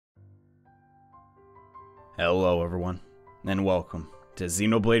Hello everyone, and welcome to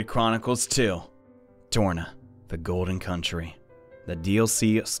Xenoblade Chronicles 2, Torna the Golden Country, the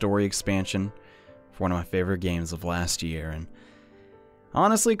DLC story expansion for one of my favorite games of last year. And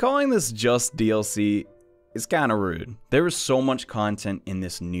honestly, calling this just DLC is kind of rude. There is so much content in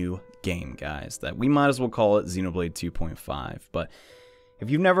this new game, guys, that we might as well call it Xenoblade 2.5. But if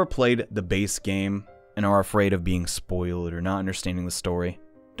you've never played the base game and are afraid of being spoiled or not understanding the story,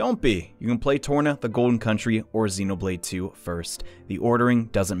 don't be. You can play Torna the Golden Country or Xenoblade 2 first. The ordering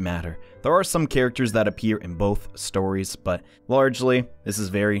doesn't matter. There are some characters that appear in both stories, but largely, this is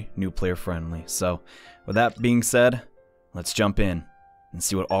very new player friendly. So, with that being said, let's jump in and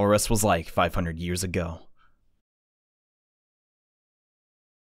see what all the rest was like 500 years ago.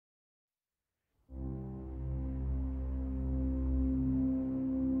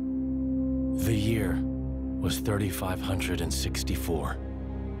 The year was 3564.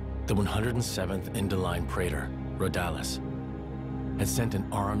 The 107th Indoline Praetor, Rhodalis, had sent an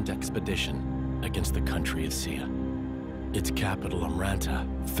armed expedition against the country of Sia. Its capital, Amranta,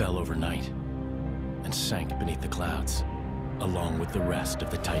 fell overnight and sank beneath the clouds, along with the rest of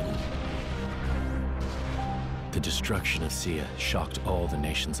the Titan. The destruction of Sia shocked all the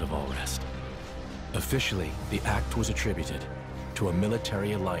nations of Allrest. Officially, the act was attributed to a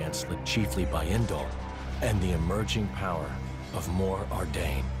military alliance led chiefly by Indol and the emerging power of Mor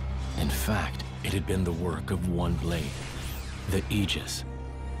Ardain. In fact, it had been the work of one blade, the Aegis,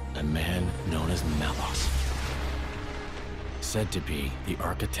 a man known as Malos. Said to be the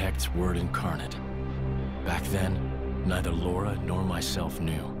architect's word incarnate. Back then, neither Lora nor myself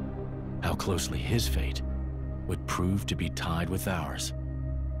knew how closely his fate would prove to be tied with ours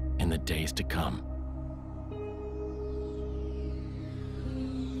in the days to come.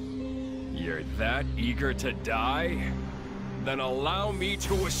 You're that eager to die? Then allow me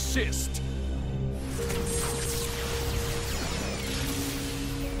to assist.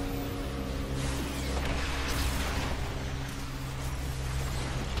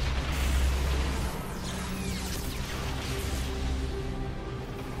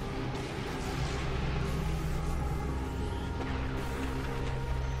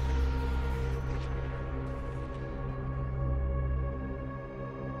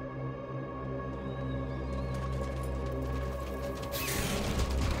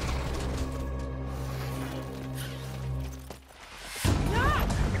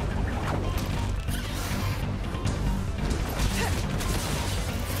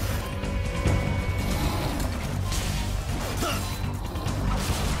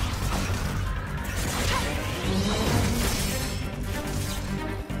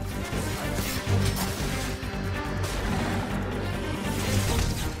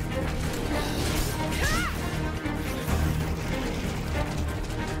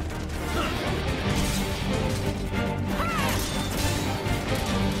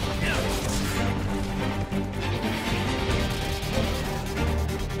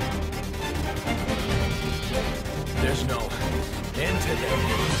 There's no end to them.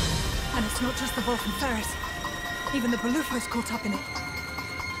 And it's not just the Vulcan Ferris. Even the Balufos caught up in it.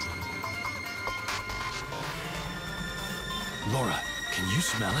 Lora, can you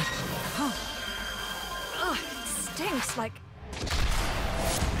smell it? Huh. Ugh, it stinks like...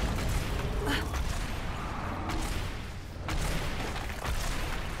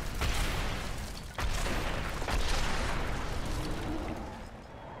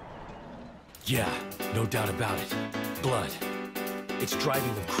 Yeah, no doubt about it. Blood. It's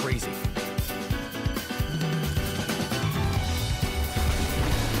driving them crazy.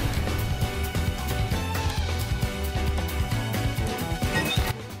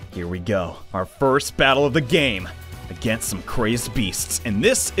 Here we go, our first battle of the game against some crazed beasts, and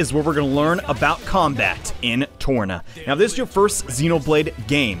this is where we're going to learn about combat in Torna. Now, this is your first Xenoblade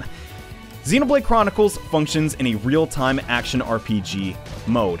game. Xenoblade Chronicles functions in a real-time action RPG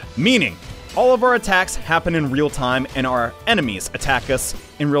mode, meaning all of our attacks happen in real time and our enemies attack us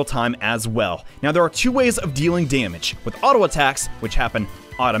in real time as well. Now, there are two ways of dealing damage, with auto attacks, which happen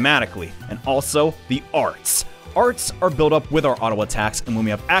automatically, and also the arts. Arts are built up with our auto attacks, and when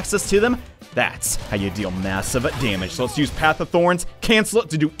we have access to them, that's how you deal massive damage. So let's use Path of Thorns, cancel it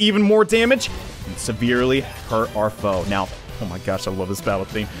to do even more damage, and severely hurt our foe. Now, oh my gosh, I love this battle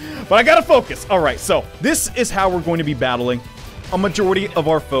theme, but I gotta focus. All right, so this is how we're going to be battling a majority of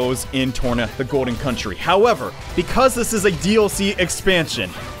our foes in Torna the Golden Country. However, because this is a DLC expansion,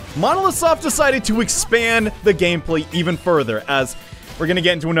 Monolith Soft decided to expand the gameplay even further. As we're gonna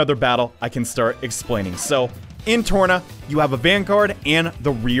get into another battle, I can start explaining. So, in Torna, you have a vanguard and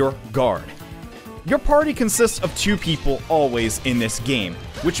the rear guard. your party consists of 2 people always in this game,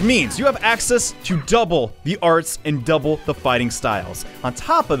 which means you have access to double the arts and double the fighting styles. On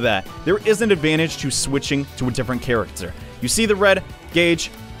top of that, there is an advantage to switching to a different character. You see the red gauge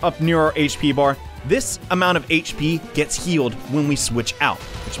up near our HP bar? This amount of HP gets healed when we switch out,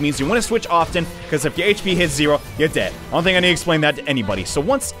 which means you want to switch often, because if your HP hits 0, you're dead. I don't think I need to explain that to anybody. So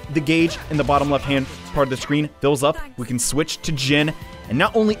once the gauge in the bottom left-hand part of the screen fills up, we can switch to Jin and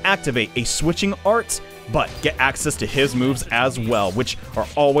not only activate a switching art, but get access to his moves as well, which are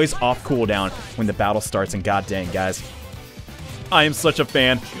always off cooldown when the battle starts. And god dang, guys, I am such a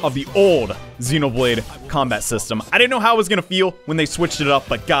fan of the old Xenoblade combat system. I didn't know how it was going to feel when they switched it up,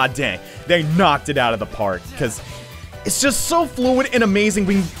 but god dang, they knocked it out of the park, because it's just so fluid and amazing.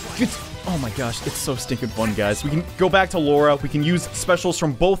 Oh my gosh, it's so stinking fun, guys. We can go back to Lora, we can use specials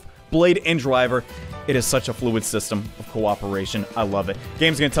from both Blade and Driver. It is such a fluid system of cooperation. I love it.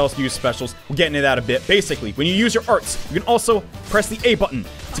 Game's going to tell us to use specials. We'll get into that a bit. Basically, when you use your arts, you can also press the A button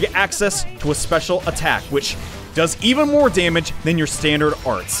to get access to a special attack, which does even more damage than your standard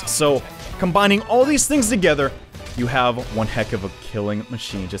arts. So, combining all these things together, you have one heck of a killing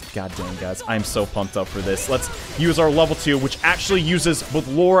machine. Just goddamn, guys, I'm so pumped up for this. Let's use our level 2, which actually uses both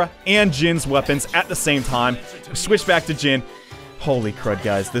Lora and Jin's weapons at the same time. We switch back to Jin. Holy crud,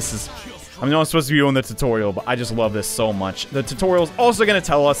 guys, this is... I know I'm supposed to be doing the tutorial, but I just love this so much. The tutorial is also going to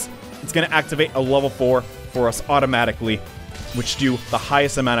tell us it's going to activate a level 4 for us automatically, which do the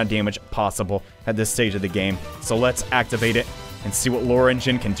highest amount of damage possible at this stage of the game. So let's activate it and see what Lora and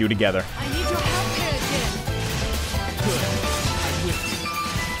Jin can do together. I need your help here, Jin.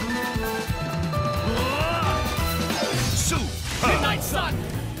 Midnight Sun!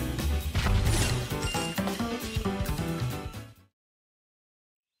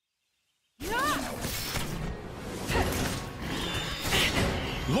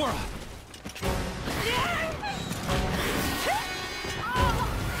 Lora!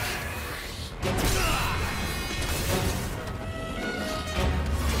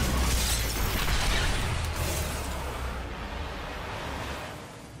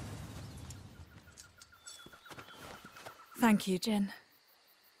 Thank you, Jin.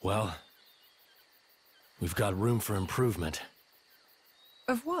 Well, we've got room for improvement.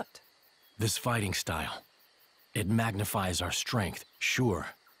 Of what? This fighting style. It magnifies our strength, sure,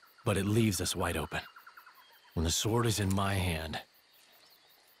 but it leaves us wide open. When the sword is in my hand,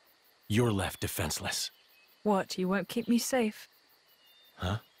 you're left defenseless. What, you won't keep me safe?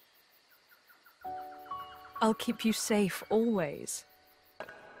 Huh? I'll keep you safe always.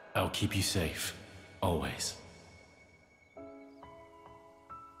 I'll keep you safe, always.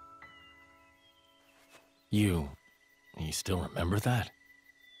 You still remember that?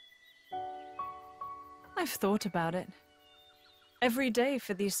 I've thought about it. Every day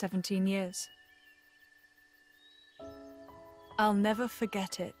for these 17 years. I'll never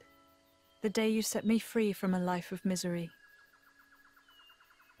forget it. The day you set me free from a life of misery.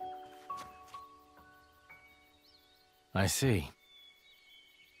 I see.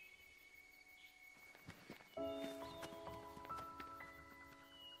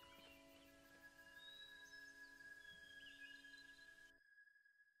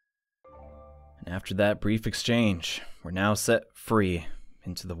 And after that brief exchange, we're now set free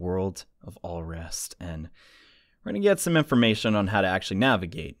into the world of all rest, and we're going to get some information on how to actually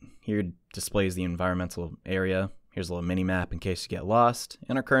navigate. Here displays the environmental area. Here's a little mini-map in case you get lost,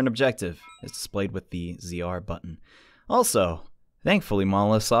 and our current objective is displayed with the ZR button. Also, thankfully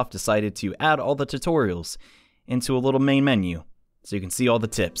Malosoft decided to add all the tutorials into a little main menu, so you can see all the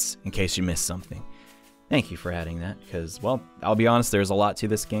tips in case you missed something. Thank you for adding that, because, well, I'll be honest, there's a lot to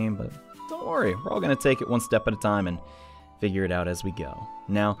this game, but don't worry, we're all going to take it one step at a time and figure it out as we go.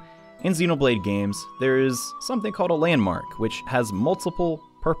 Now, in Xenoblade games, there is something called a landmark, which has multiple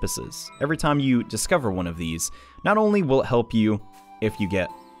purposes. Every time you discover one of these, not only will it help you if you get,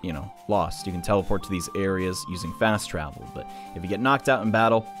 lost, you can teleport to these areas using fast travel, but if you get knocked out in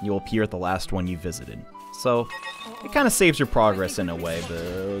battle, you'll appear at the last one you visited. So, it kind of saves your progress in a way, but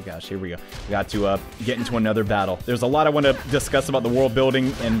oh gosh, here we go. We got to get into another battle. There's a lot I want to discuss about the world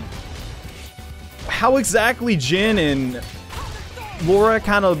building and how exactly Jin and Lora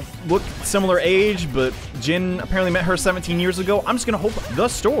kind of look similar age, but Jin apparently met her 17 years ago. I'm just going to hope the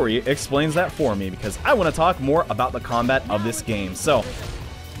story explains that for me, because I want to talk more about the combat of this game. So,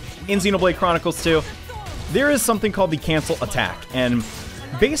 in Xenoblade Chronicles 2, there is something called the cancel attack, and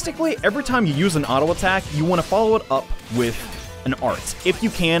basically every time you use an auto attack, you want to follow it up with an art. If you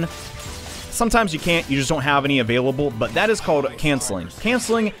can. Sometimes you can't, you just don't have any available, but that is called canceling.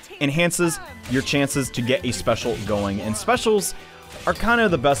 Canceling enhances your chances to get a special going, and specials are kind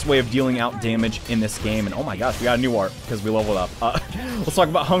of the best way of dealing out damage in this game. And oh my gosh, we got a new art because we leveled up. Let's talk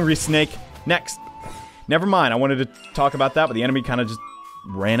about Hungry Snake next. Never mind, I wanted to talk about that, but the enemy kind of just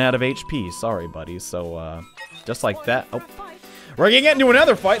ran out of HP. Sorry, buddy. So, just like that. Oh. We're gonna get into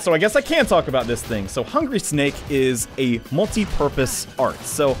another fight, so I guess I can talk about this thing. So Hungry Snake is a multi-purpose art.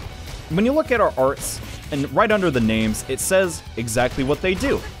 So when you look at our arts, and right under the names, it says exactly what they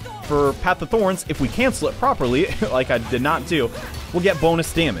do. For Path of Thorns, if we cancel it properly, like I did not do, we'll get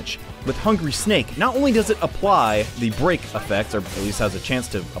bonus damage. With Hungry Snake, not only does it apply the break effect, or at least has a chance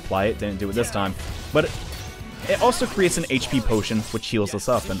to apply it, didn't do it this time, but it also creates an HP potion, which heals us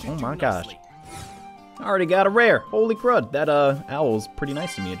up, and oh my gosh. I already got a rare. Holy crud, that owl's pretty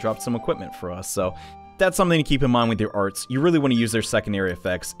nice to me. It dropped some equipment for us, so that's something to keep in mind with your arts. You really want to use their secondary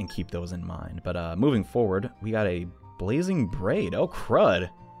effects and keep those in mind. But moving forward, we got a Blazing Braid. Oh crud.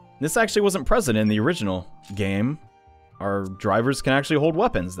 This actually wasn't present in the original game. Our drivers can actually hold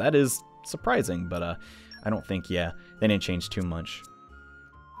weapons. That is surprising, but I don't think, yeah, they didn't change too much.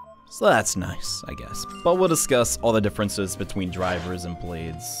 So that's nice, I guess. But we'll discuss all the differences between drivers and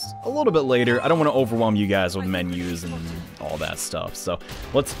blades a little bit later. I don't want to overwhelm you guys with menus and all that stuff. So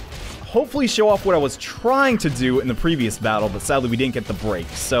let's hopefully show off what I was trying to do in the previous battle, but sadly we didn't get the break.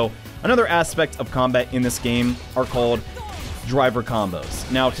 So another aspect of combat in this game are called driver combos.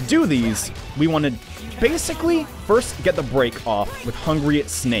 Now to do these, we want to basically first get the break off with Hungry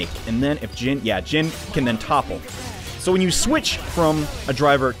Snake, and then if Jin can then topple. So when you switch from a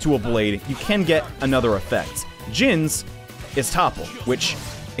driver to a blade, you can get another effect. Jin's is topple, which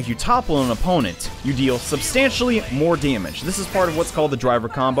if you topple an opponent, you deal substantially more damage. This is part of what's called the driver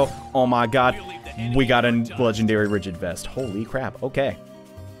combo. Oh my god, we got a legendary rigid vest. Holy crap, okay.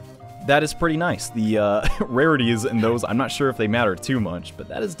 That is pretty nice. The rarities in those, I'm not sure if they matter too much, but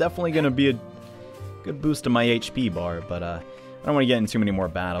that is definitely going to be a good boost to my HP bar, but I don't want to get into too many more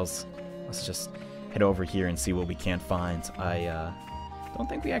battles. Let's just head over here and see what we can find. I don't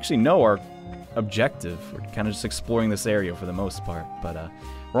think we actually know our objective. We're kind of just exploring this area for the most part, but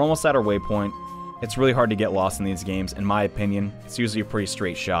we're almost at our waypoint. It's really hard to get lost in these games. In my opinion, it's usually a pretty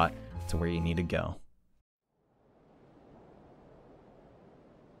straight shot to where you need to go.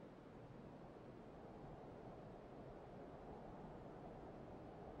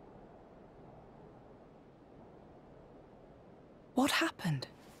 What happened?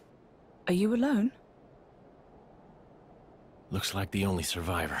 Are you alone? Looks like the only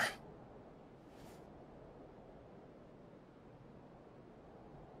survivor.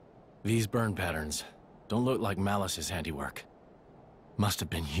 These burn patterns don't look like Malos' handiwork. Must have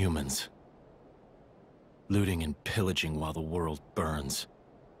been humans. Looting and pillaging while the world burns.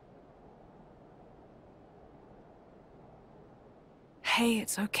 Hey,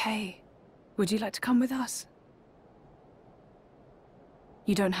 it's okay. Would you like to come with us?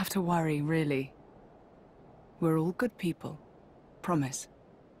 You don't have to worry, really. We're all good people. Promise.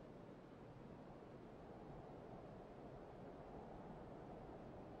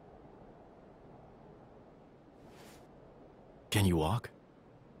 Can you walk?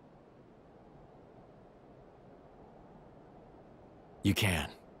 You can.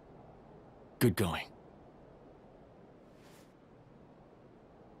 Good going.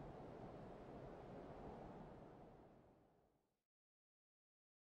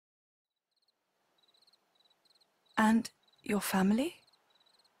 And your family?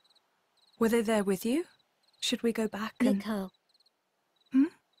 Were they there with you? Should we go back and... Mikhail. Hmm?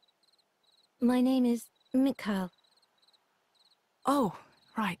 My name is Mikhail. Oh,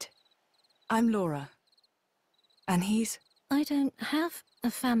 right. I'm Lora. And he's... I don't have a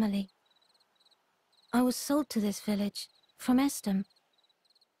family. I was sold to this village from Estem.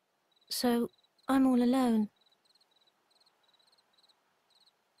 So I'm all alone.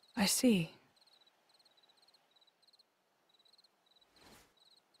 I see.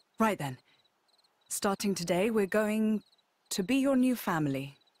 Right then. Starting today, we're going to be your new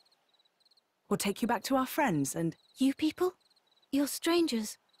family. We'll take you back to our friends and... You people? You're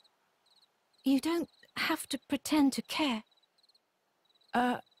strangers. You don't have to pretend to care.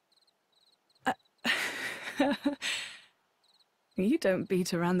 You don't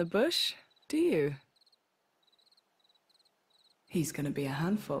beat around the bush, do you? He's gonna be a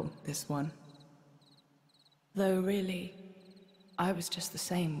handful, this one. Though really, I was just the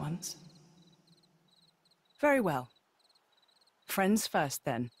same once. Very well. Friends first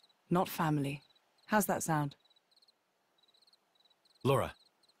then, not family. How's that sound? Lora,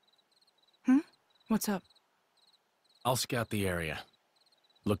 What's up? I'll scout the area.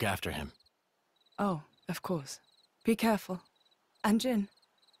 Look after him. Oh, of course. Be careful. And Jin.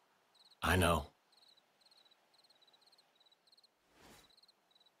 I know.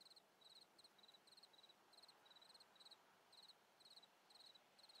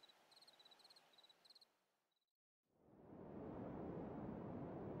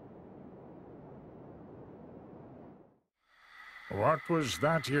 What was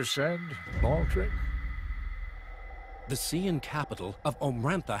that you said, Baldric? The Cian capital of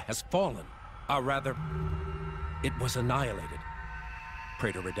Omrantha has fallen. Or rather, it was annihilated.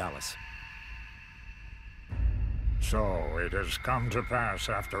 Praetor Redalis. So it has come to pass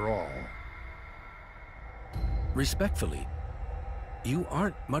after all. Respectfully, you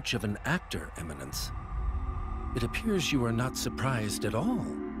aren't much of an actor, Eminence. It appears you are not surprised at all.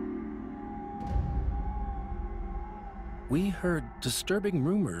 We heard disturbing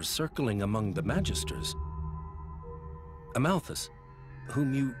rumors circling among the Magisters. Amalthus,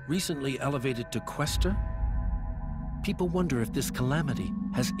 whom you recently elevated to Quester? People wonder if this calamity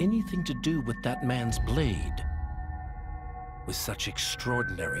has anything to do with that man's blade. With such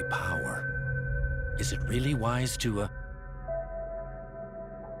extraordinary power, is it really wise to,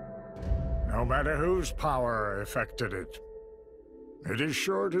 No matter whose power affected it, it is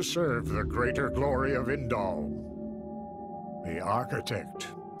sure to serve the greater glory of Indal. The architect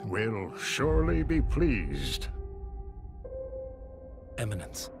will surely be pleased.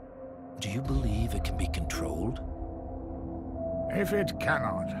 Eminence, do you believe it can be controlled? If it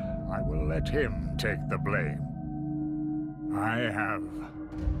cannot, I will let him take the blame. I have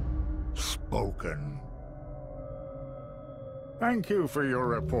spoken. Thank you for your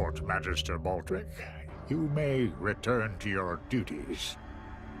report, Magister Baldric. You may return to your duties.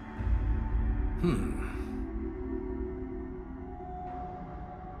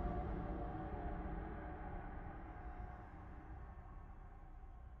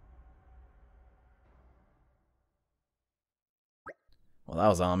 Well, that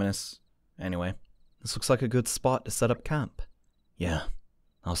was ominous. Anyway, this looks like a good spot to set up camp. Yeah,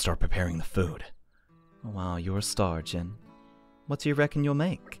 I'll start preparing the food. Oh, wow, you're a star, Jin. What do you reckon you'll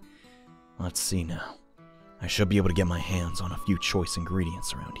make? Let's see now. I should be able to get my hands on a few choice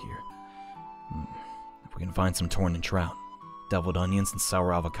ingredients around here. If we can find some Torna trout, deviled onions, and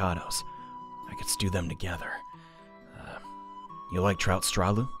sour avocados, I could stew them together. You like trout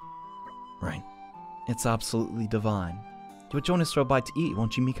stralu? Right. It's absolutely divine. You would join us for a bite to eat,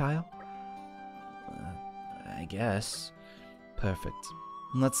 won't you, Mikhail? I guess. Perfect.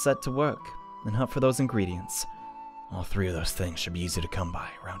 Let's set to work and hunt for those ingredients. All three of those things should be easy to come by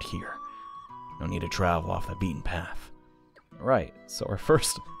around here. No need to travel off the beaten path. Right, so our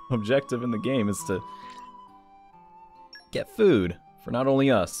first objective in the game is to get food for not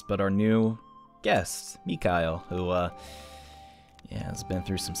only us, but our new guest, Mikhail, who, has been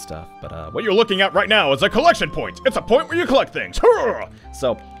through some stuff. But, what you're looking at right now is a collection point. It's a point where you collect things.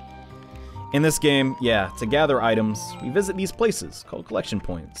 So, in this game, to gather items, we visit these places called collection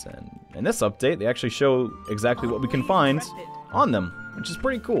points. And in this update, they actually show exactly what we can find on them, which is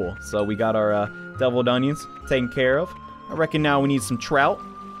pretty cool. So we got our deviled onions taken care of. I reckon now we need some trout.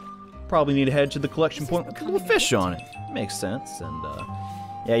 Probably need to head to the collection point with a little fish on it. Makes sense. And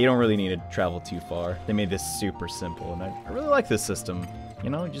you don't really need to travel too far. They made this super simple, and I really like this system. You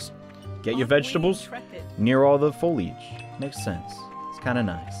know, just get your vegetables near all the foliage. Makes sense. It's kind of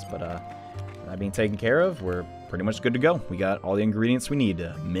nice. But that being taken care of, we're pretty much good to go. We got all the ingredients we need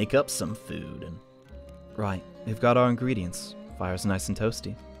to make up some food. And right, we've got our ingredients. Fire's nice and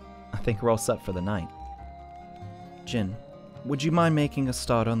toasty. I think we're all set for the night. Jin, would you mind making a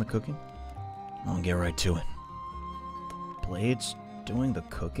start on the cooking? I'll get right to it. Blade's doing the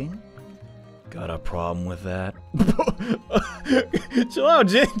cooking? Got a problem with that? Chill out,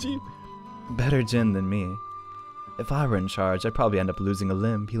 Jin. Better Jin than me. If I were in charge, I'd probably end up losing a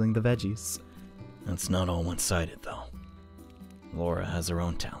limb peeling the veggies. That's not all one-sided, though. Lora has her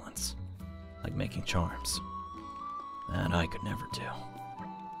own talents, like making charms. That I could never do.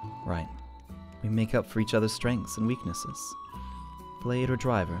 Right. We make up for each other's strengths and weaknesses. Blade or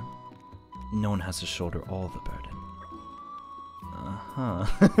driver, no one has to shoulder all the burden.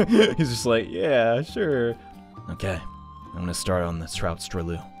 He's just like, yeah, sure. Okay, I'm gonna start on this trout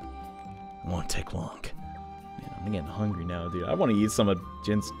stralu. It won't take long. Man, I'm getting hungry now, dude. I want to eat some of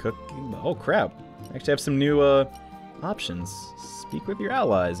Jin's cooking. Oh crap! I actually have some new options. Speak with your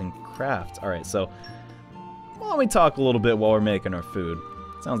allies and craft. All right, so why don't we talk a little bit while we're making our food?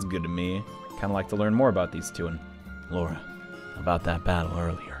 Sounds good to me. Kind of like to learn more about these two. And Lora, about that battle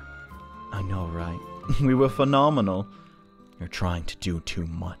earlier. I know, right? We were phenomenal. You're trying to do too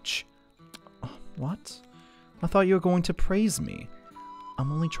much. What? I thought you were going to praise me.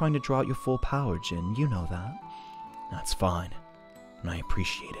 I'm only trying to draw out your full power, Jin. You know that. That's fine, and I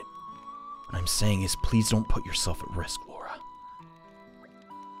appreciate it. What I'm saying is, please don't put yourself at risk, Lora.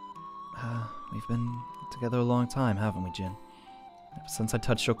 We've been together a long time, haven't we, Jin? Ever since I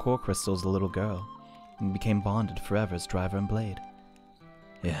touched your core crystal as a little girl, and we became bonded forever as driver and blade.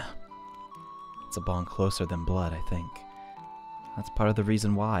 Yeah. It's a bond closer than blood, I think. That's part of the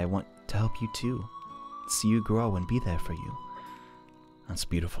reason why I want to help you too. See you grow and be there for you. That's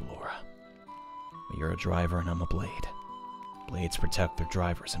beautiful, Lora. But you're a driver and I'm a blade. Blades protect their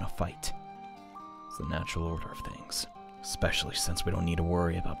drivers in a fight. It's the natural order of things. Especially since we don't need to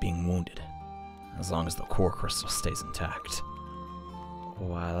worry about being wounded. As long as the core crystal stays intact.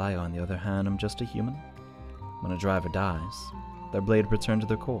 While I, on the other hand, am just a human. When a driver dies, their blade returns to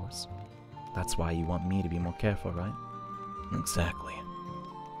their cores. That's why you want me to be more careful, right? Exactly.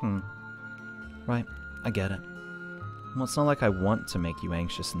 Right, I get it. Well, it's not like I want to make you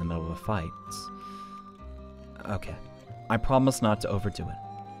anxious in the middle of a fight. Okay, I promise not to overdo it.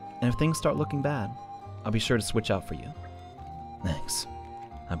 And if things start looking bad, I'll be sure to switch out for you. Thanks.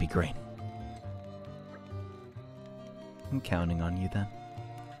 That'd be great. I'm counting on you then.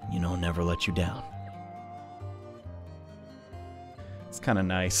 You know, never let you down. It's kind of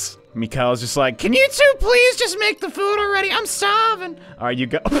nice. Mikhail's just like, can you two please just make the food already? I'm starving. Alright, you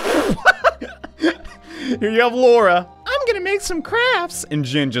go. Here you have Lora. I'm gonna make some crafts. And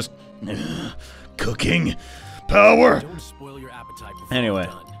Jin just, cooking power. Don't spoil your appetite before Anyway,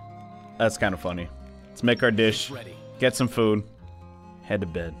 you're done. that's kind of funny. Let's make our dish, Ready. get some food, head to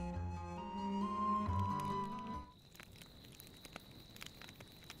bed.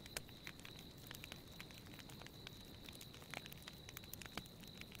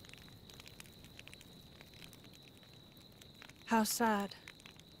 How sad.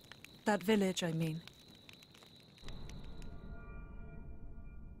 That village, I mean.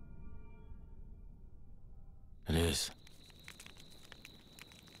 It is.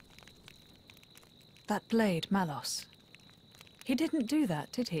 That blade, Malos. He didn't do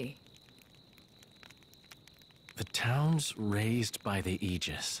that, did he? The towns raised by the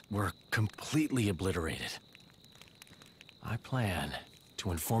Aegis were completely obliterated. I plan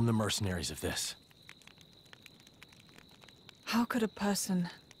to inform the mercenaries of this. How could a person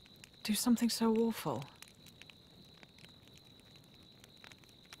do something so awful?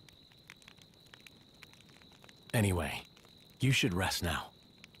 Anyway, you should rest now.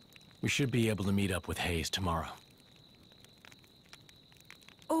 We should be able to meet up with Hayes tomorrow.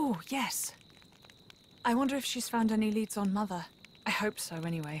 Oh, yes. I wonder if she's found any leads on Mother. I hope so,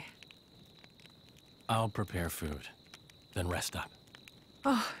 anyway. I'll prepare food, then rest up.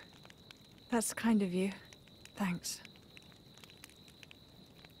 Oh, that's kind of you. Thanks.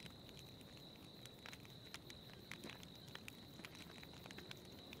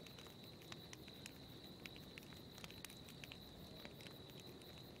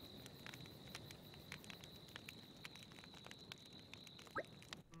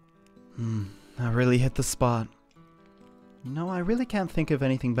 I really hit the spot. You know, I really can't think of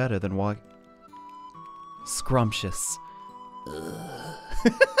anything better than what... Scrumptious.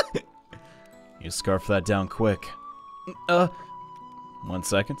 You scarf that down quick. 1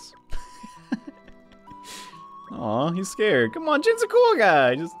 second. Aw, he's scared. Come on, Jin's a cool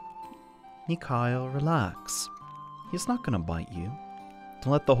guy. Just... Mikhail, relax. He's not gonna bite you.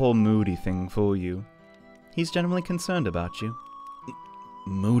 Don't let the whole moody thing fool you. He's genuinely concerned about you.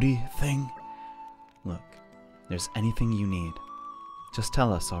 Moody thing? Look, there's anything you need. Just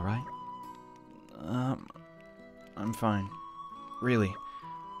tell us, alright? I'm fine. Really.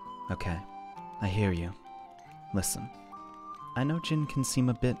 Okay, I hear you. Listen, I know Jin can seem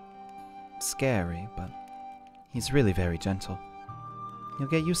a bit scary, but he's really very gentle. You'll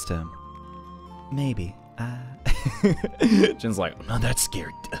get used to him. Maybe. Jin's like, I'm not that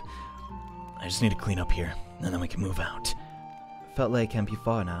scared. I just need to clean up here, and then we can move out. Felt Lake can't be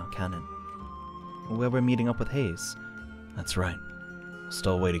far now, can it? Where we're meeting up with Hayes. That's right.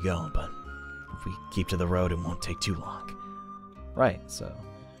 Still a way to go, but if we keep to the road, it won't take too long. Right, so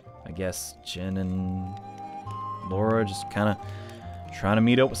I guess Jin and Lora just kind of trying to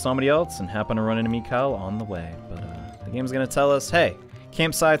meet up with somebody else and happen to run into Mikhail on the way. But the game's going to tell us, hey,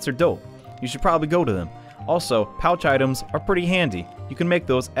 campsites are dope. You should probably go to them. Also, pouch items are pretty handy. You can make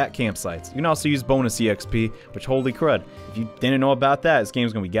those at campsites. You can also use bonus EXP, which holy crud. If you didn't know about that, this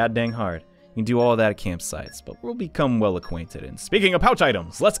game's gonna be goddamn hard. You can do all of that at campsites, but we'll become well acquainted. And speaking of pouch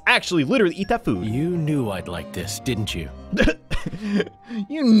items, let's actually literally eat that food. You knew I'd like this, didn't you?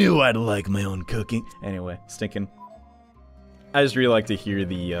 You knew I'd like my own cooking. Anyway, stinking. I just really like to hear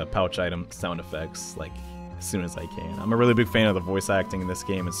the pouch item sound effects, like, as soon as I can. I'm a really big fan of the voice acting in this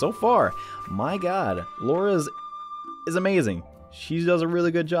game, and so far, my god, Lora is amazing. She does a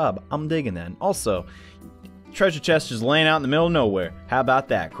really good job. I'm digging that. And also, treasure chest just laying out in the middle of nowhere. How about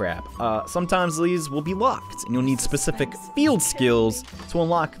that crap? Sometimes these will be locked, and you'll need specific field skills to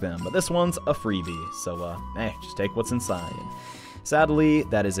unlock them. But this one's a freebie, so hey, just take what's inside. Sadly,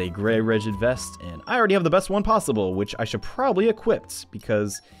 that is a gray rigid vest, and I already have the best one possible, which I should probably equip,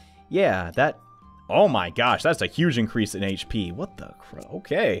 because, yeah, that... Oh my gosh, that's a huge increase in HP. What the crap?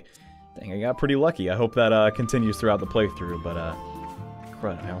 Okay. Dang, I got pretty lucky. I hope that continues throughout the playthrough, but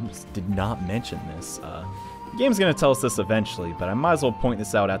crud, I almost did not mention this. The game's gonna tell us this eventually, but I might as well point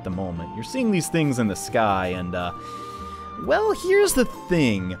this out at the moment. You're seeing these things in the sky, and well, here's the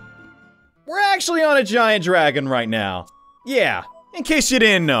thing. We're actually on a giant dragon right now. Yeah, in case you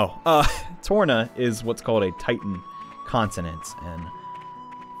didn't know. Torna is what's called a Titan continent, and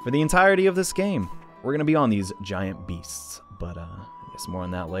for the entirety of this game, we're gonna be on these giant beasts, but I guess more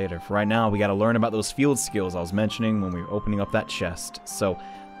on that later. For right now, we gotta learn about those field skills I was mentioning when we were opening up that chest. So,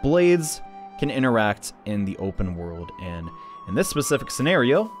 blades can interact in the open world, and in this specific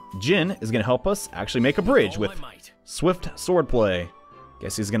scenario, Jin is gonna help us actually make a bridge with swift swordplay.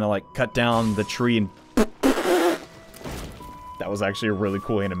 Guess he's gonna like cut down the tree and that was actually a really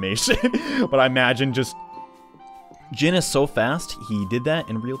cool animation. But I imagine just Jin is so fast, he did that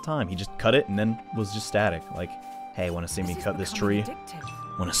in real time. He just cut it and then was just static. Like, hey, wanna see me cut this tree?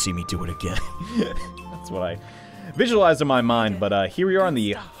 Wanna see me do it again? That's what I visualized in my mind. But here we are in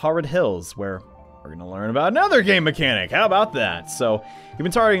the Horrid Hills, where we're gonna learn about another game mechanic. How about that? So, you've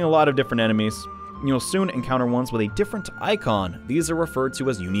been targeting a lot of different enemies. You'll soon encounter ones with a different icon. These are referred to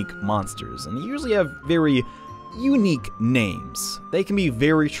as unique monsters, and they usually have very unique names. They can be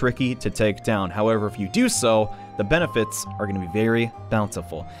very tricky to take down. However, if you do so, the benefits are going to be very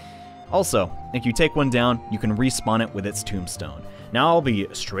bountiful. Also, if you take one down, you can respawn it with its tombstone. Now, I'll be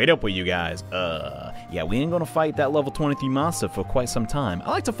straight up with you guys. Yeah, we ain't gonna fight that level 23 monster for quite some time. I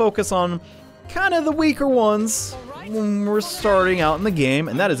like to focus on kind of the weaker ones when we're starting out in the game,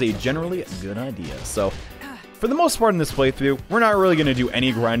 and that is a generally good idea. So, for the most part in this playthrough, we're not really gonna do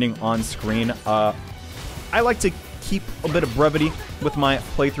any grinding on screen. I like to keep a bit of brevity with my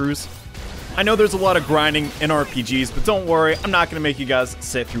playthroughs. I know there's a lot of grinding in RPGs, but don't worry, I'm not going to make you guys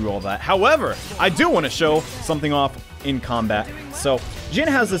sit through all that. However, I do want to show something off in combat. So, Jin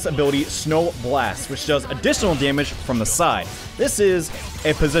has this ability, Snow Blast, which does additional damage from the side. This is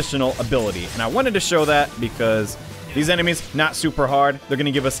a positional ability, and I wanted to show that because these enemies, not super hard. They're going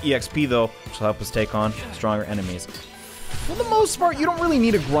to give us EXP though, which will help us take on stronger enemies. For the most part, you don't really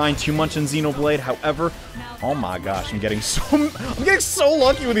need to grind too much in Xenoblade. However, oh my gosh, I'm getting so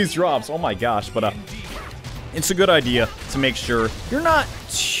lucky with these drops. Oh my gosh, but it's a good idea to make sure you're not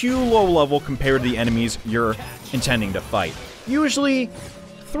too low level compared to the enemies you're intending to fight. Usually,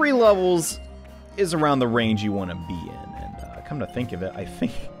 3 levels is around the range you want to be in. And come to think of it, I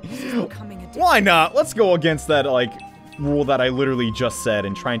think why not? Let's go against that like rule that I literally just said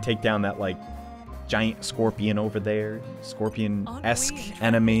and try and take down that like giant scorpion over there, scorpion-esque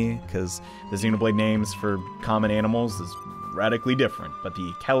enemy, because the Xenoblade names for common animals is radically different, but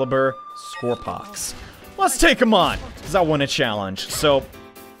the caliber Scorpox. Let's take him on, because I want a challenge. So,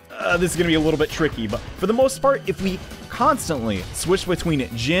 this is going to be a little bit tricky, but for the most part, if we constantly switch between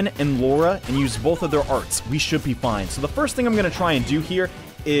Jin and Lora and use both of their arts, we should be fine. So the first thing I'm going to try and do here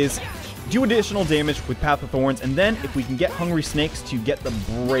is do additional damage with Path of Thorns, and then if we can get Hungry Snakes to get the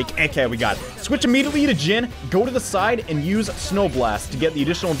break. Okay, we got it. Switch immediately to Jin, go to the side, and use Snow Blast to get the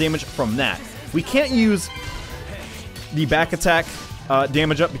additional damage from that. We can't use the back attack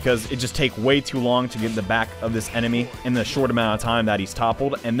damage up because it just takes way too long to get the back of this enemy in the short amount of time that he's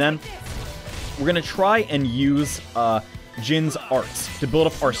toppled. And then we're going to try and use Jin's arts to build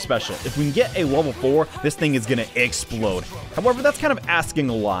up our special. If we can get a level 4, this thing is gonna explode. However, that's kind of asking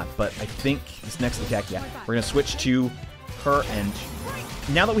a lot, but I think this next attack, yeah, we're gonna switch to her, and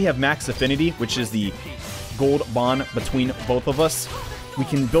now that we have max affinity, which is the gold bond between both of us, we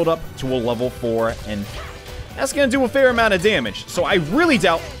can build up to a level 4, and that's gonna do a fair amount of damage. So I really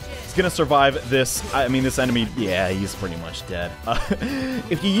doubt it's gonna survive this. I mean, this enemy, yeah, he's pretty much dead.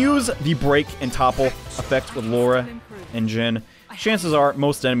 If you use the break and topple effect with Lora and Jin, chances are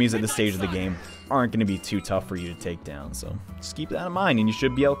most enemies at this stage of the game aren't going to be too tough for you to take down, so just keep that in mind and you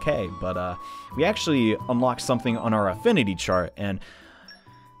should be okay. But we actually unlocked something on our affinity chart, and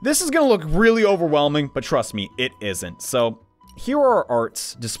this is going to look really overwhelming, but trust me, it isn't. So here are our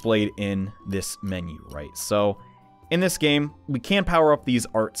arts displayed in this menu, right? So in this game, we can power up these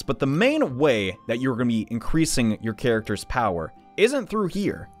arts, but the main way that you're going to be increasing your character's power isn't through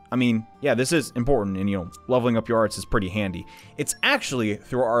here. I mean, yeah, this is important, and, you know, leveling up your arts is pretty handy. It's actually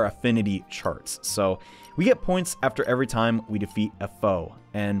through our affinity charts. So, we get points after every time we defeat a foe.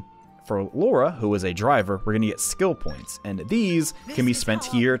 And for Lora, who is a driver, we're going to get skill points. And these can be spent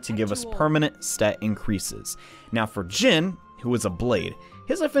here to give us permanent stat increases. Now, for Jin, who is a blade,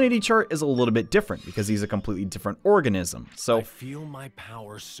 his affinity chart is a little bit different because he's a completely different organism. So I feel my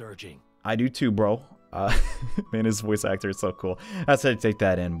power surging. I do too, bro. Man, his voice actor is so cool. I had to take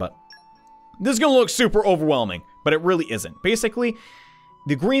that in, but this is gonna look super overwhelming, but it really isn't. Basically,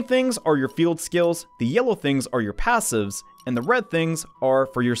 the green things are your field skills, the yellow things are your passives, and the red things are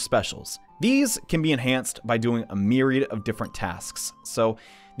for your specials. These can be enhanced by doing a myriad of different tasks. So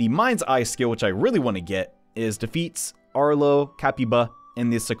the Mind's Eye skill, which I really want to get, is defeats Arlo, Capiba,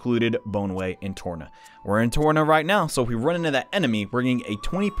 and the secluded Boneway in Torna. We're in Torna right now, so if we run into that enemy, we're getting a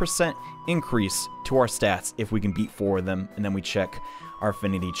 20% increase to our stats if we can beat 4 of them, and then we check our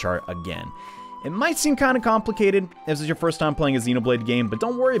affinity chart again. It might seem kind of complicated if this is your first time playing a Xenoblade game, but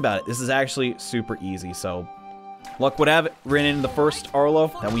don't worry about it. This is actually super easy, so luck would have it, ran into the first Arlo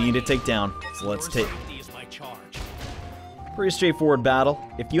that we need to take down. So let's take... Pretty straightforward battle.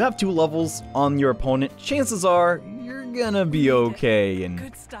 If you have 2 levels on your opponent, chances are you're gonna be okay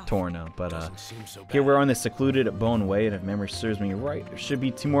in Torna. But here we are on the secluded Boneway, and if memory serves me right, there should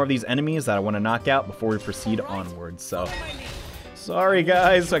be 2 more of these enemies that I want to knock out before we proceed onward. So, sorry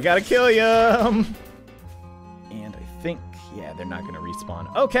guys, I gotta kill you. And I think, yeah, they're not gonna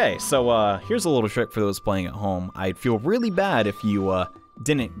respawn. Okay, so here's a little trick for those playing at home. I'd feel really bad if you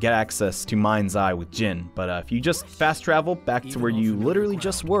didn't get access to Mind's Eye with Jin, but if you just fast travel back to where you literally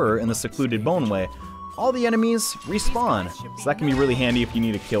just were in the secluded Boneway, all the enemies respawn. So that can be really handy if you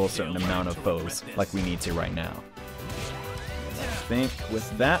need to kill a certain amount of foes, like we need to right now. I think with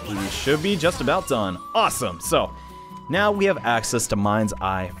that, we should be just about done. Awesome! So, now we have access to Mind's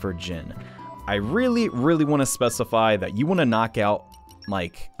Eye for Jin. I really want to specify that you want to knock out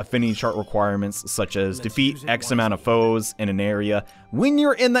like affinity chart requirements such as defeat X amount of foes in an area when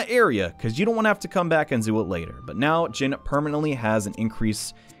you're in the area, because you don't want to have to come back and do it later. But now Jin permanently has an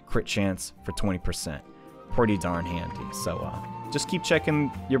increased crit chance for 20%. Pretty darn handy. So just keep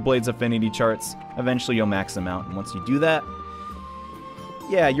checking your blade's affinity charts. Eventually you'll max them out, and once you do that,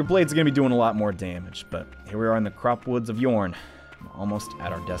 yeah, your blade's gonna be doing a lot more damage. But here we are in the crop woods of Yorn, almost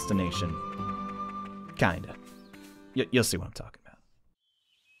at our destination. Kinda. You'll see what I'm talking about.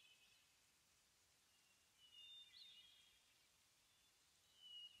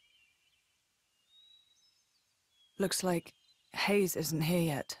 Looks like Hayes isn't here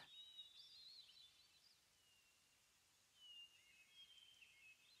yet.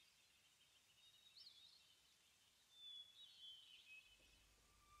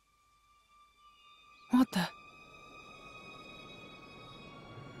 What the?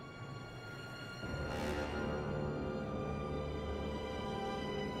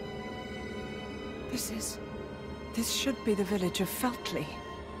 This should be the village of Feltley.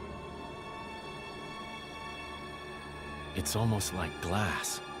 It's almost like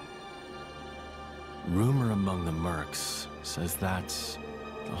glass. Rumor among the mercs says that's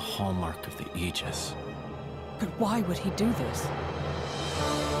the hallmark of the Aegis. But why would he do this?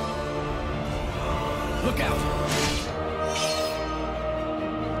 Look out!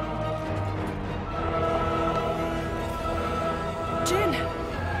 Jin!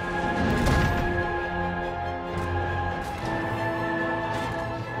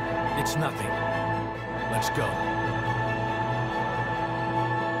 It's nothing. Let's go.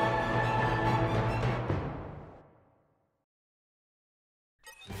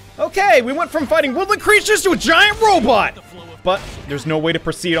 Okay, we went from fighting woodland creatures to a giant robot! But there's no way to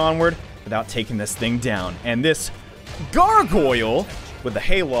proceed onward without taking this thing down. And this gargoyle with the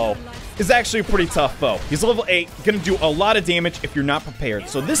halo is actually a pretty tough foe. He's level 8, gonna do a lot of damage if you're not prepared.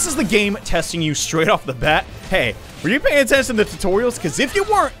 So this is the game testing you straight off the bat. Hey, were you paying attention to the tutorials? Because if you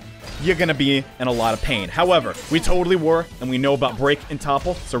weren't, you're gonna be in a lot of pain. However, we totally were, and we know about break and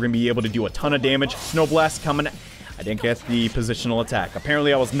topple, so we're gonna be able to do a ton of damage. Snow Blast coming. I didn't get the positional attack.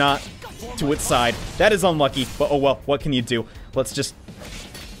 Apparently I was not to its side. That is unlucky, but oh well, what can you do? Let's just...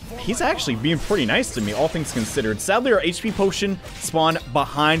 He's actually being pretty nice to me, all things considered. Sadly, our HP potion spawned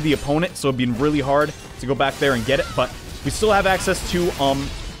behind the opponent, so it'd been really hard to go back there and get it, but we still have access to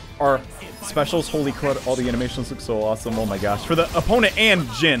our specials. Holy crud, all the animations look so awesome. Oh my gosh. For the opponent and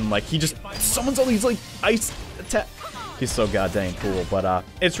Jin, like, he just summons all these, like, ice attack. He's so goddamn cool, but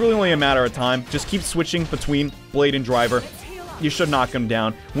it's really only a matter of time. Just keep switching between blade and driver. You should knock him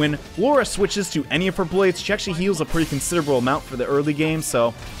down. When Lora switches to any of her blades, she actually heals a pretty considerable amount for the early game,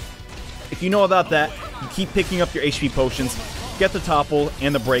 so if you know about that, you keep picking up your HP potions, get the topple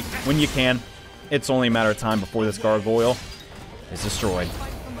and the break when you can. It's only a matter of time before this gargoyle is destroyed.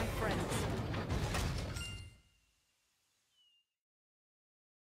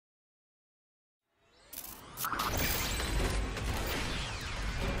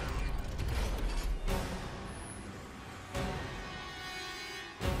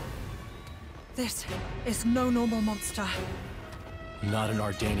 This is no normal monster. Not an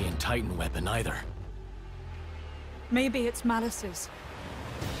Ardanian Titan weapon either. Maybe it's Malos's.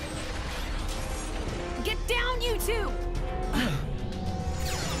 Get down, you two!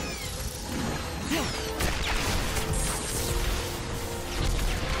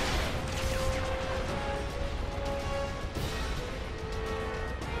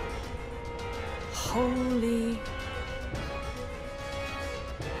 Holy...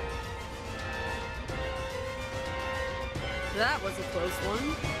 That was a close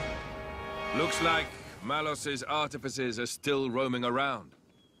one. Looks like Malos's artificers are still roaming around.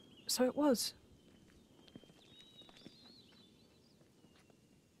 So it was.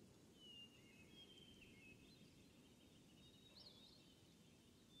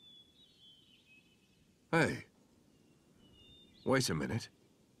 Hey. Wait a minute.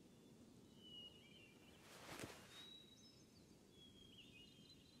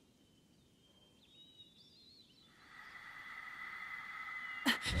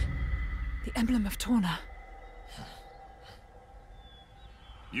 The emblem of Torna.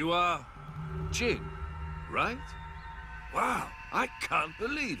 You are Jin, right? Wow, I can't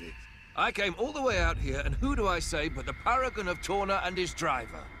believe it. I came all the way out here, and who do I say but the paragon of Torna and his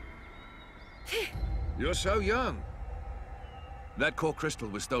driver? You're so young. That core crystal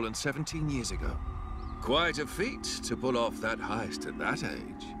was stolen 17 years ago. Quite a feat to pull off that heist at that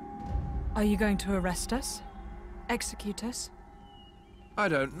age. Are you going to arrest us? Execute us? I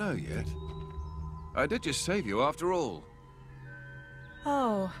don't know yet. I did just save you after all.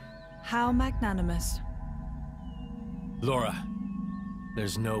 Oh, how magnanimous. Lora,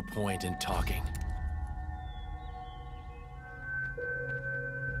 there's no point in talking.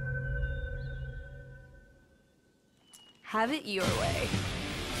 Have it your way.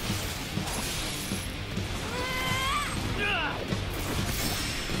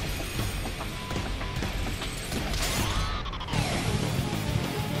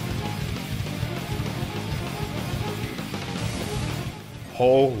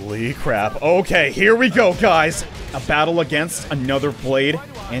 Holy crap. Okay, here we go, guys. A battle against another blade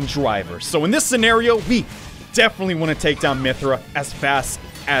and driver. So in this scenario, we definitely want to take down Mithra as fast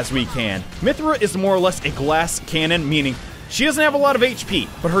as we can. Mithra is more or less a glass cannon, meaning she doesn't have a lot of HP,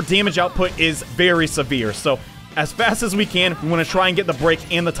 but her damage output is very severe. So as fast as we can, we want to try and get the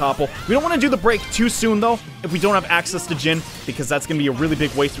break and the topple. We don't want to do the break too soon, though, if we don't have access to Jin, because that's going to be a really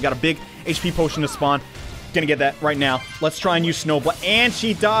big waste. We got a big HP potion to spawn. Gonna get that right now. Let's try and use Snowblade. And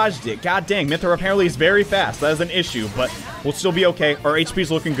she dodged it. God dang, Mithra apparently is very fast. That is an issue, but we'll still be okay. Our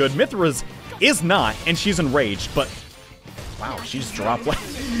HP's looking good. Mithra's is not, and she's enraged, but wow, she's dropped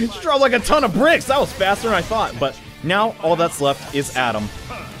like a ton of bricks. That was faster than I thought, but now all that's left is Adam,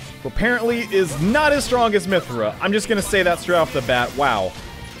 who apparently is not as strong as Mithra. I'm just gonna say that straight off the bat. Wow,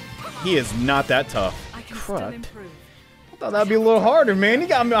 he is not that tough. Crap. I thought that'd be a little harder, man. You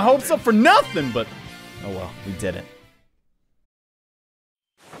got my hopes up for nothing, but oh well, we did it.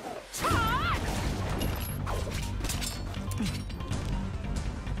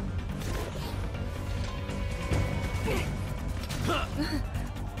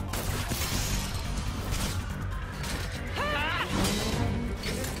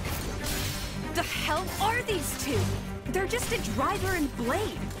 The hell are these two? They're just a driver and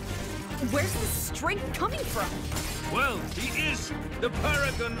blade. Where's the strength coming from? Well, he is the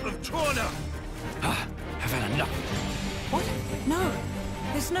paragon of Torna. I've had enough. What? No.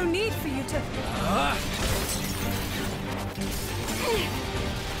 There's no need for you to...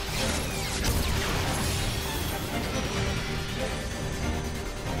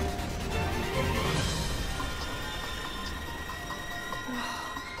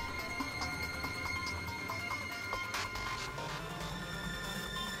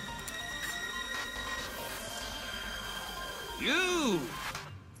 You!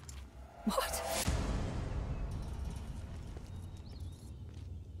 What?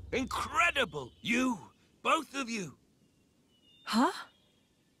 Incredible! You! Both of you! Huh?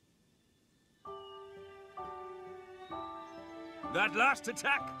 That last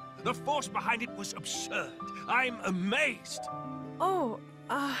attack, the force behind it was absurd. I'm amazed. Oh,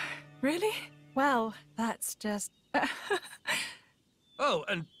 really? Well, that's just... Oh,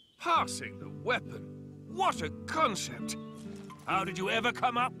 and passing the weapon. What a concept! How did you ever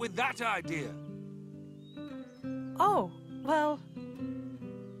come up with that idea? Oh, well...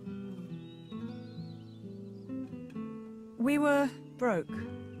 We were broke.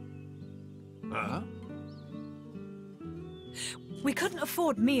 Huh? We couldn't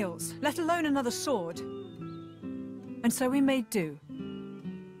afford meals, let alone another sword. And so we made do.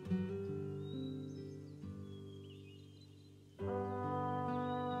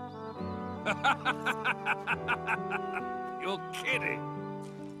 You're kidding.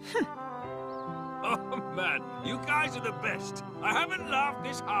 Oh, man, you guys are the best. I haven't laughed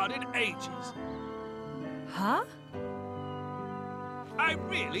this hard in ages. Huh? I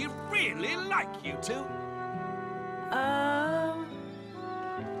really, really like you two.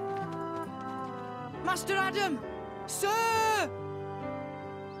 Master Adam! Sir!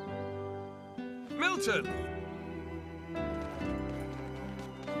 Milton!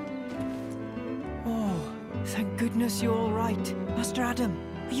 Oh, thank goodness you're all right. Master Adam,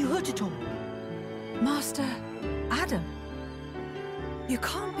 are you hurt at all? Master Adam? You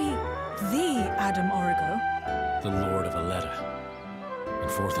can't be the Adam Origo. The Lord of Aletta,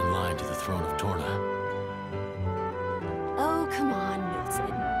 and fourth in line to the throne of Torna. Oh, come on,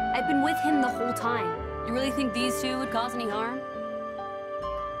 Milton. I've been with him the whole time. You really think these two would cause any harm?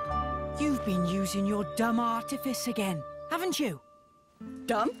 You've been using your dumb artifice again, haven't you?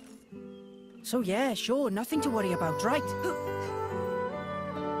 Dumb? So yeah, sure, nothing to worry about, right?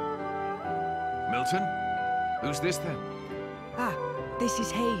 Milton? Who's this then? Ah, this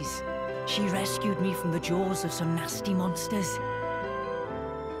is Hayes. She rescued me from the jaws of some nasty monsters.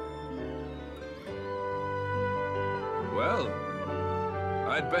 Well,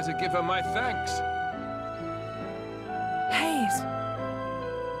 I'd better give her my thanks. Hayes!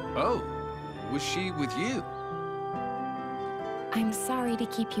 Oh, was she with you? I'm sorry to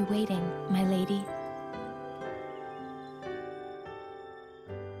keep you waiting, my lady.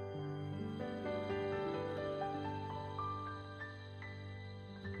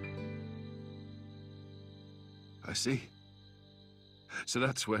 I see. So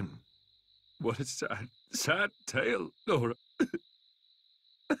that's when... What a sad, sad tale, Lora.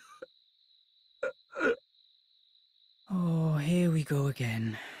 Oh, here we go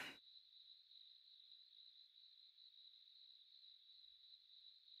again.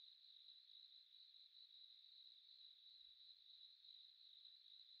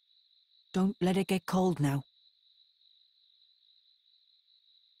 Don't let it get cold now.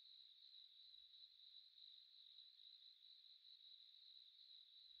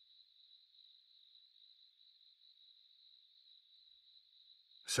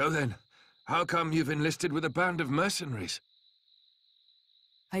 So then, how come you've enlisted with a band of mercenaries?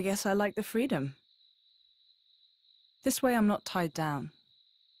 I guess I like the freedom. This way I'm not tied down.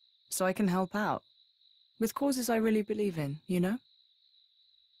 So I can help out. With causes I really believe in, you know?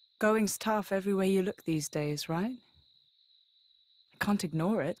 Going's tough everywhere you look these days, right? I can't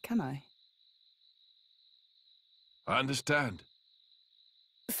ignore it, can I? I understand.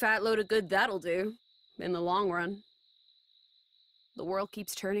 Fat load of good that'll do, in the long run. The world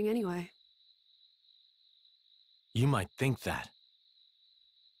keeps turning anyway. You might think that.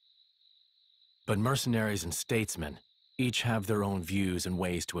 But mercenaries and statesmen each have their own views and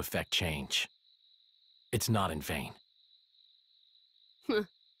ways to effect change. It's not in vain.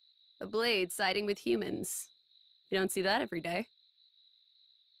 A blade siding with humans. You don't see that every day.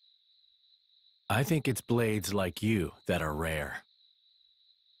 I think it's blades like you that are rare.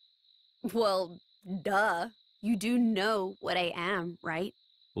 Well, duh. You do know what I am, right?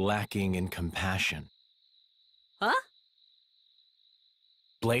 Lacking in compassion. Huh?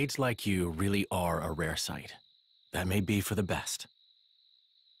 Blades like you really are a rare sight. That may be for the best.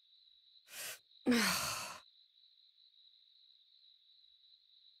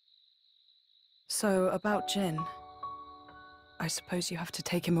 So, about Jin. I suppose you have to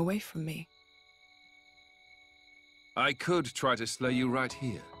take him away from me. I could try to slay you right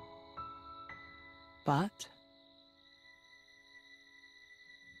here. But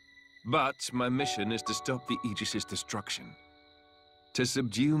my mission is to stop the Aegis' destruction. To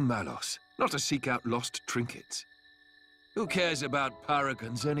subdue Malos, not to seek out lost trinkets. Who cares about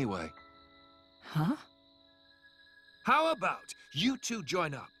paragons anyway? Huh? How about you two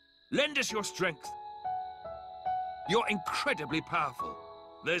join up? Lend us your strength. You're incredibly powerful.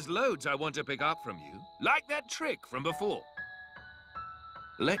 There's loads I want to pick up from you, like that trick from before.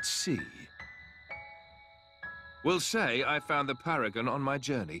 Let's see. We'll say I found the Paragon on my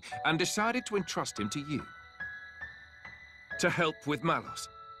journey and decided to entrust him to you. To help with Malos.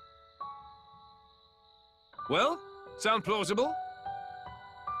 Well, sound plausible?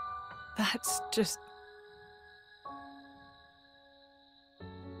 That's just...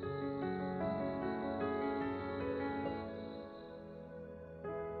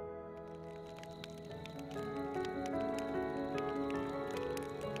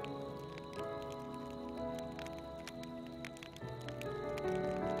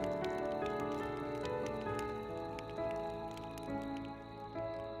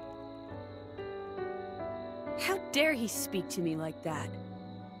 How dare he speak to me like that?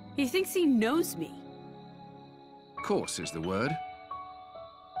 He thinks he knows me. Course is the word.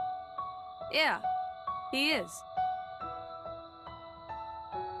 Yeah, he is.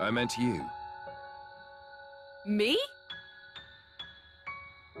 I meant you. Me?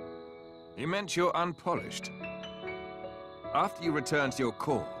 He meant you're unpolished. After you return to your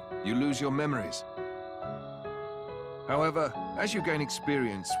core, you lose your memories. However, as you gain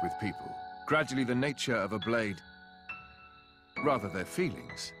experience with people, gradually the nature of a blade, rather their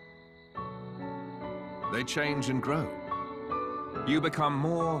feelings, they change and grow. You become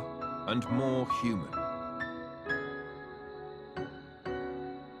more and more human.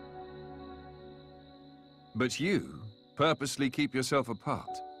 But you purposely keep yourself apart.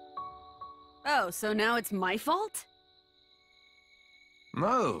 Oh, so now it's my fault?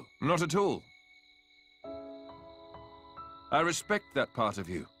 No, not at all. I respect that part of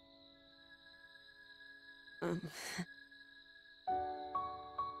you.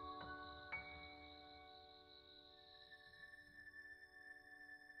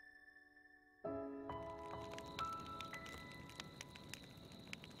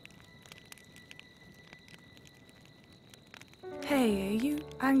 Hey, are you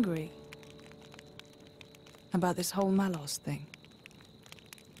angry about this whole Malos thing?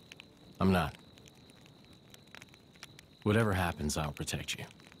 I'm not. Whatever happens, I'll protect you.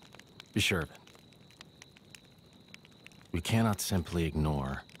 Be sure of it. We cannot simply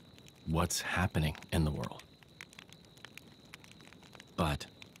ignore what's happening in the world. But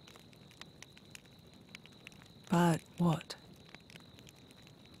what?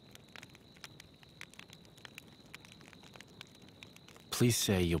 please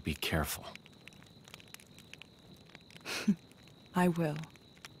say you'll be careful. I will.